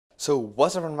So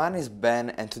what's up everyone, my name is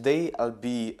Ben and today I'll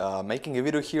be making a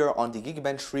video here on the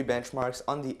GeekBench 3 benchmarks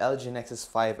on the LG Nexus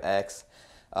 5X.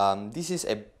 This is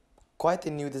quite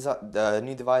a new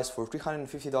device for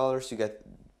 $350. You get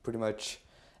pretty much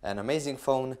an amazing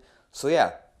phone. So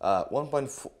yeah,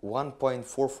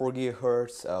 1.44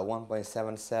 gigahertz,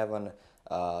 1.77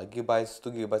 gigabytes,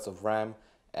 2 gigabytes of RAM,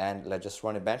 and let's just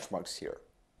run the benchmarks here.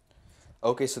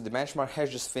 Okay, so the benchmark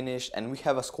has just finished and we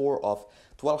have a score of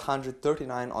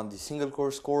 1239 on the single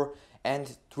core score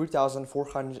and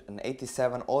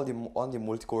 3487 on the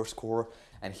multi-core score.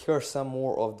 And here are some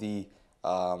more of the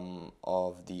the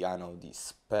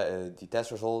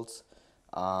test results,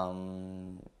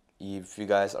 if you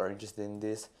guys are interested in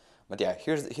this. But yeah,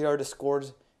 here are the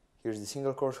scores. Here's the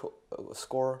single core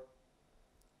score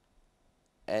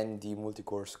and the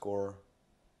multi-core score,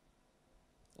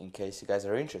 in case you guys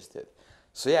are interested.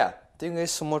 So yeah, thank you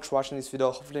guys so much for watching this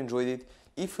video. Hopefully you enjoyed it.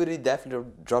 If you did,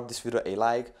 definitely drop this video a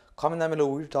like, comment down below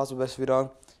what your thoughts about this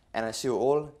video, and I'll see you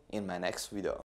all in my next video.